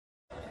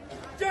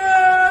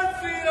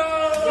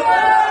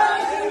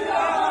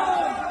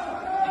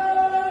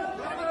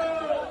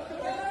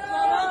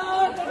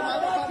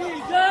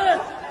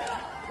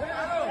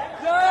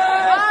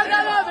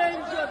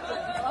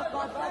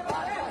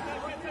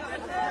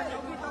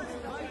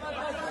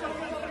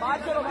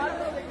बंद करो, बंद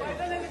करो।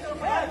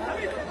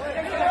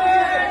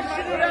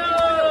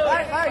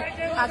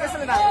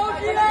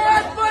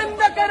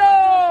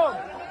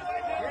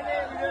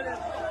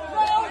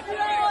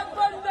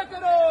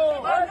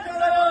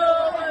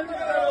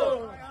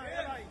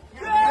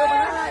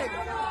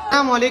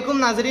 अस्सलामुअलैकुम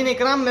नाजरीन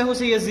इकराम, मैं हूं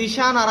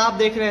SunyeSyedZeeshan और आप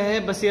देख रहे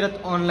हैं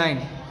बसीरत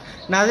ऑनलाइन।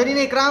 नाजरीन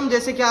इकराम,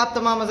 जैसे कि आप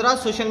तमाम हज़रात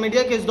सोशल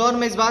मीडिया के इस दौर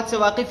में इस बात से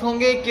वाकिफ़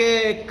होंगे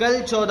कि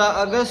कल 14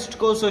 अगस्त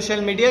को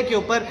सोशल मीडिया के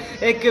ऊपर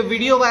एक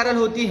वीडियो वायरल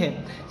होती है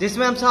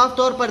जिसमें हम साफ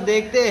तौर पर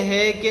देखते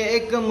हैं कि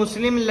एक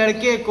मुस्लिम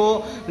लड़के को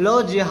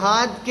लो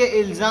जिहाद के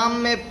इल्ज़ाम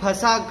में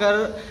फंसा कर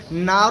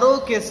नारों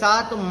के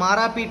साथ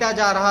मारा पीटा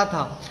जा रहा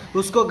था,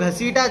 उसको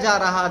घसीटा जा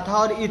रहा था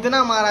और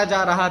इतना मारा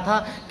जा रहा था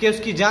कि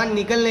उसकी जान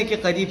निकलने के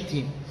करीब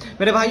थी।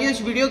 मेरे भाइयों,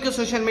 इस वीडियो के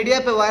सोशल मीडिया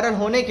पे वायरल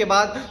होने के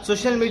बाद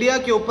सोशल मीडिया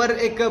के ऊपर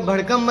एक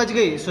भड़कम मच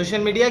गई। सोशल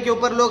मीडिया के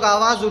ऊपर लोग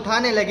आवाज़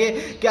उठाने लगे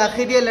कि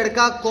आखिर ये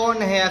लड़का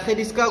कौन है, आखिर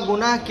इसका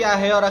गुनाह क्या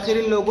है और आखिर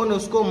इन लोगों ने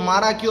उसको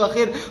मारा क्यों,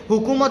 आखिर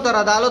हुकूमत और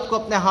अदालत को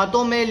अपने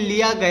हाथों में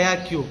लिया गया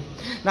क्यों।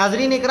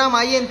 नाजरीन इकराम,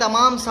 आइए इन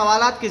तमाम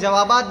सवालात के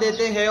जवाबात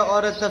देते हैं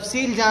और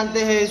तफसील जानते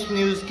हैं इस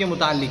न्यूज़ के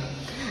मुतालिक।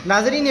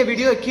 नाजरीन, ये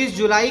वीडियो 21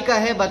 जुलाई का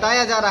है।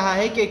 बताया जा रहा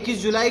है कि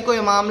 21 जुलाई को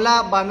ये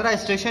मामला बांद्रा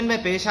स्टेशन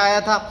में पेश आया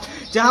था,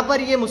 जहां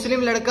पर ये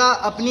मुस्लिम लड़का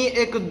अपनी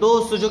एक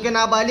दोस्त जो कि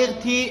नाबालिग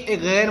थी,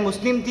 एक गैर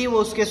मुस्लिम थी, वो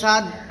उसके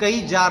साथ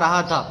कहीं जा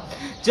रहा था।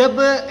 जब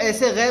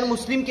ऐसे गैर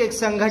मुस्लिम के एक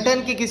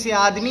संगठन के किसी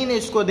आदमी ने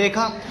इसको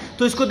देखा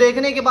तो इसको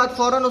देखने के बाद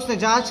फौरन उसने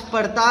जांच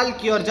पड़ताल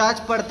की और जांच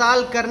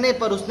पड़ताल करने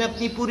पर उसने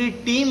अपनी पूरी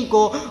टीम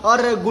को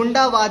और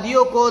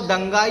गुंडावादियों को,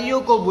 दंगाइयों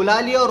को बुला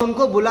लिया और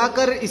उनको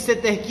बुलाकर इससे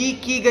तहकीक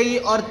की गई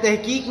और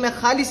तहकीक में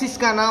खालिस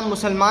इसका नाम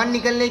मुसलमान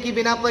निकलने की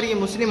बिना पर, ये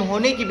मुस्लिम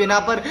होने की बिना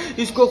पर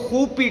इसको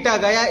खूब पीटा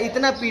गया,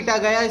 इतना पीटा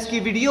गया, इसकी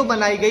वीडियो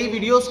बनाई गई,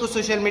 वीडियोस को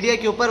सोशल मीडिया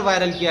के ऊपर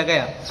वायरल किया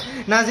गया।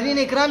 नाजरीन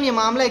इकराम, ये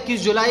मामला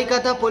 21 जुलाई का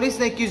था। पुलिस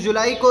ने 21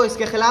 जुलाई को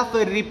इसके खिलाफ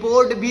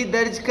रिपोर्ट भी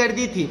दर्ज कर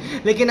दी थी,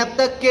 लेकिन अब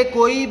तक के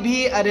कोई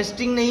भी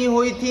अरेस्टिंग नहीं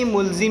हुई थी,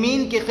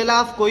 मुलजिमीन के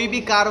खिलाफ कोई भी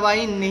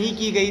कार्रवाई नहीं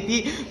की गई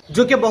थी,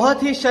 जो कि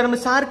बहुत ही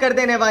शर्मसार कर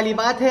देने वाली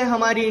बात है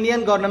हमारी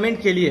इंडियन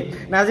गवर्नमेंट के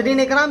लिए। नाजरीन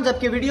इकराम,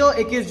 जबकि वीडियो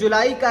 21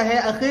 जुलाई का है,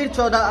 आखिर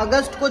 14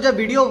 अगस्त को जब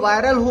वीडियो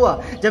वायरल हुआ,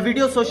 जब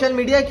वीडियो सोशल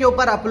मीडिया के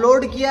ऊपर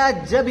अपलोड किया,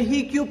 जब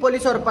ही क्यों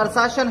पुलिस और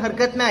प्रशासन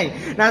हरकत में आई।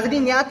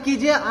 नाजरीन, याद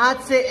कीजिए आज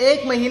से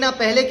 1 महीना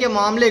पहले के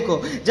मामले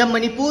को, जब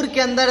मणिपुर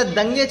के अंदर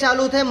दंगे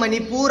चालू थे,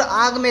 मणिपुर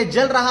आग में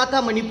जल रहा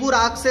था, मणिपुर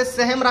आग से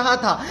सहम रहा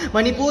था,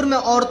 मणिपुर में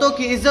औरतों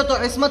की इज्जत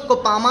और इस्मत को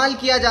पामाल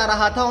किया जा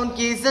रहा था,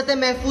 उनकी इज्जतें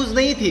महफूज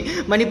नहीं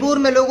थी, मणिपुर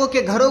में लोगों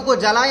के घरों को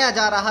जलाया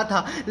जा रहा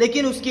था,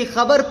 लेकिन उसकी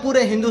खबर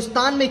पूरे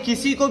हिंदुस्तान में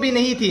किसी को भी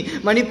नहीं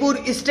थी।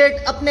 मणिपुर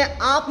स्टेट अपने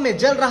आप में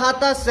जल रहा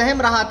था,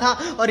 सहम रहा था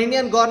और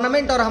इंडियन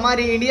गवर्नमेंट और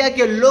हमारी इंडिया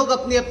के लोग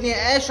अपनी अपनी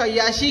ऐश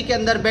अय्याशी के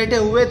अंदर बैठे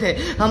हुए थे।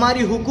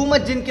 हमारी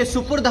हुकूमत जिनके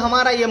सुपुर्द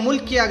हमारा यह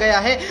मुल्क किया गया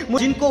है,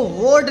 जिनको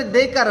वोट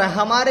देकर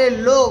हमारे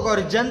लोग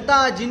और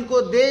जनता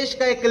जिनको देश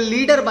का एक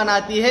लीडर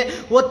बनाती है,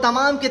 वो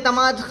तमाम के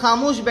तमाम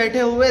खामोश बैठे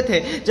हुए थे।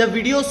 जब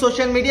वीडियो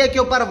सोशल मीडिया के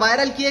ऊपर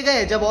वायरल किए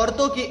गए, जब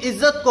औरतों की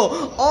इज्जत को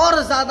और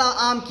ज्यादा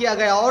आम किया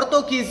गया,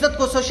 औरतों की इज्जत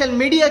को सोशल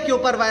मीडिया के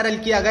ऊपर वायरल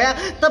किया गया,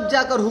 तब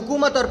जाकर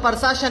हुकूमत और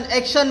प्रशासन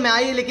एक्शन में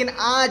आई, लेकिन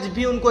आज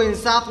भी उनको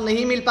इंसाफ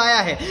नहीं मिल पाया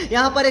है।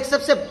 यहां पर एक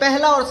सबसे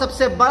पहला और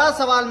सबसे बड़ा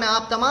सवाल मैं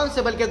आप तमाम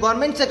से, बल्कि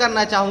गवर्नमेंट से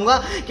करना चाहूंगा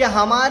कि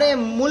हमारे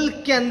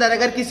मुल्क के अंदर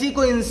अगर किसी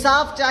को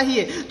इंसाफ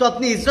चाहिए तो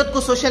अपनी इज्जत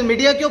को सोशल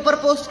मीडिया के ऊपर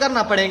पोस्ट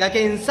करना पड़ेगा। कि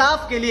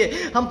इंसाफ के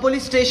लिए हम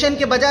पुलिस स्टेशन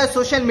के बजाय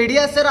सोशल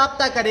मीडिया से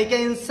राब्ता करें। कि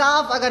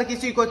इंसाफ अगर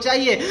किसी को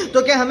चाहिए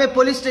तो क्या हमें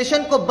पुलिस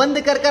स्टेशन को बंद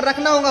कर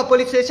रखना होगा,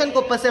 पुलिस स्टेशन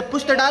को पसे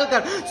पुष्ट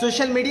डालकर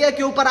सोशल मीडिया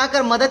के ऊपर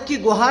आकर मदद की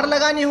गुहार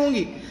लगानी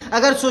होगी।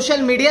 अगर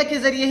सोशल मीडिया के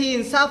जरिए ही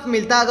इंसाफ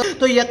मिलता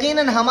तो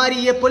यकीनन हमारी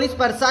ये पुलिस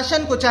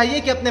प्रशासन को चाहिए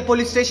कि अपने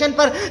पुलिस स्टेशन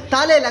पर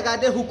ताले लगा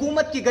दे,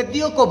 हुकूमत की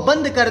गद्दियों को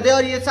बंद कर दे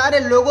और ये सारे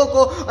लोगों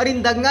को और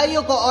इन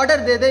दंगाइयों को ऑर्डर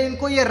दे दे,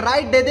 इनको ये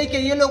राइट दे दे कि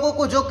ये लोगों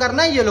को जो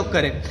करना है ये लोग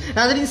करें।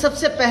 नाज़रीन,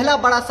 सबसे पहला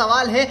बड़ा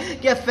सवाल है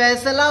कि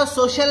फैसला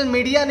सोशल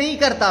मीडिया नहीं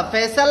करता,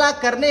 फैसला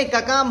करने का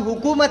काम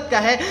हुकूमत का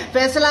है,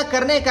 फैसला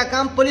करने का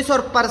काम पुलिस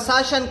और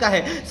प्रशासन का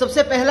है।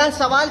 सबसे पहला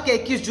सवाल कि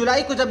 21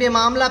 जुलाई को जब ये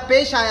मामला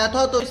पेश आया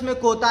था तो इसमें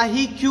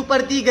कोताही क्यों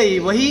बरती गई,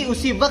 वही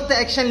उसी वक्त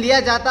एक्शन लिया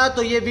जाता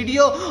तो ये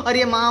वीडियो और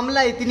ये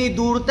मामला इतनी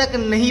दूर तक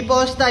नहीं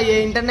पहुंचता,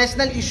 ये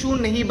इंटरनेशनल इशू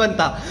नहीं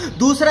बनता।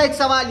 दूसरा एक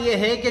सवाल ये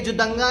है कि जो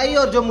दंगाई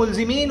और जो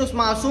मुलजिमीन उस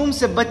मासूम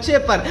से बच्चे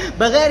पर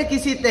बगैर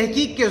किसी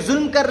तहकीक के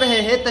जुल्म कर रहे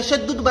हैं,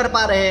 तशद्दुद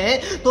बरपा रहे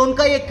हैं, तो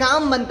उनका ये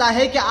काम बनता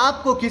है कि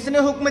आपको किसने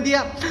हुक्म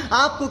दिया,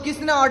 आपको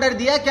किसने ऑर्डर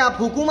दिया कि आप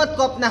हुकूमत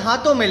को अपने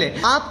हाथों में ले,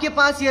 आपके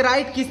पास ये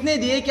राइट किसने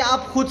दिए कि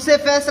आप खुद से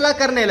फैसला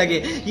करने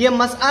लगे। ये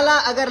मसला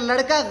अगर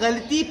लड़का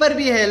गलती पर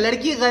भी है,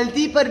 लड़की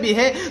गलती पर भी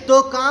है,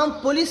 तो काम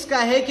पुलिस का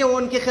है कि वो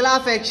उनके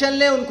खिलाफ एक्शन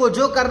ले। उनको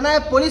जो करना है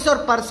पुलिस और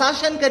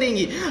प्रशासन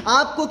करेंगी।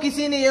 आपको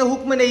किसी ने यह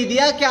हुक्म नहीं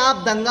दिया कि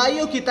आप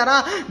दंगाइयों की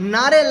तरह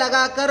नारे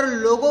लगाकर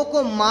लोगों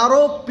को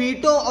मारो,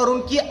 पीटो और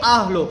उनकी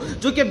आह लो,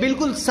 जो कि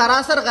बिल्कुल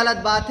सरासर गलत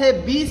बात है।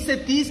 20 से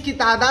 30 की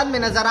तादाद में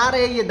नजर आ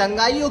रहे हैं। ये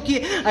दंगाइयों की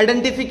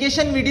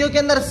आइडेंटिफिकेशन वीडियो के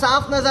अंदर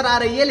साफ नजर आ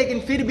रही है, लेकिन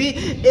फिर भी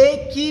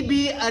एक की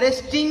भी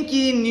अरेस्टिंग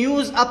की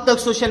न्यूज अब तक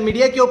सोशल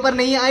मीडिया के ऊपर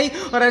नहीं आई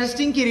और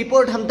अरेस्टिंग की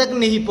रिपोर्ट हम तक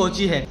नहीं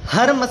पहुंची है।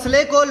 हर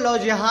मसले को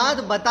लौजिहाद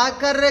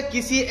बताकर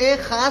किसी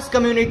एक खास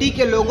कम्युनिटी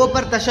के लोगों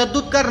पर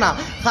तशद्दुद करना,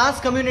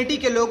 खास कम्युनिटी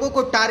के लोगों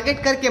को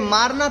टारगेट करके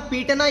मारना,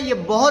 पीटना, ये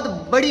बहुत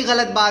बड़ी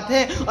गलत बात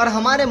है। और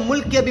हमारे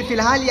मुल्क की अभी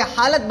फिलहाल ये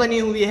हालत बनी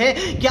हुई है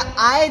कि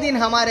आए दिन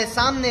हमारे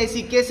सामने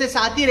ऐसी केसेस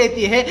आती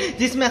रहती है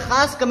जिसमें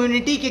खास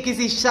कम्युनिटी के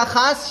किसी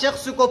खास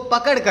शख्स को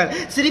पकड़कर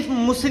सिर्फ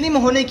मुस्लिम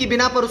होने की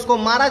बिना पर उसको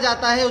मारा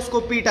जाता है, उसको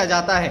पीटा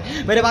जाता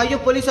है। मेरे भाइयों,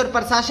 पुलिस और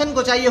प्रशासन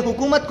को चाहिए,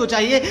 हुकूमत को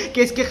चाहिए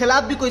कि इसके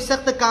खिलाफ भी कोई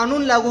सख्त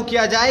कानून लागू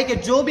किया जाए कि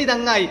जो भी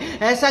दंगाई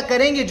ऐसा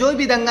करेंगे, जो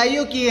भी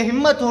दंगाइयों की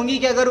हिम्मत होगी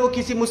कि अगर वो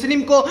किसी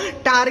मुस्लिम को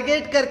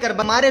टारगेट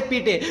कर मारे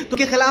पीटे तो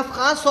उसके खिलाफ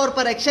खास तौर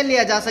पर एक्शन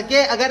लिया जा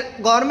सके। अगर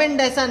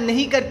गवर्नमेंट ऐसा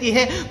नहीं करती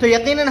है तो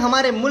यकीनन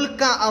हमारे मुल्क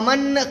का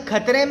अमन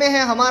खतरे में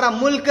है। हमारा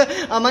मुल्क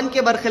अमन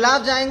के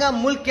बरखिलाफ जाएगा,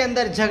 मुल्क के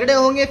अंदर झगड़े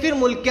होंगे, फिर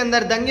मुल्क के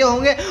अंदर दंगे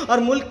होंगे और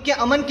मुल्क के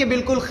अमन के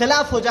बिल्कुल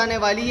खिलाफ हो जाने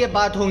वाली ये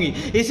बात होगी।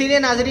 इसीलिए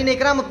नाज़रीन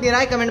इकराम, अपनी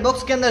राय कमेंट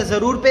बॉक्स के अंदर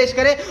जरूर पेश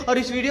करें और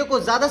इस वीडियो को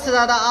ज्यादा से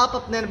ज्यादा आप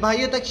अपने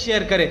भाइयों तक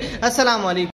शेयर करें। अस्सलाम वालेकुम।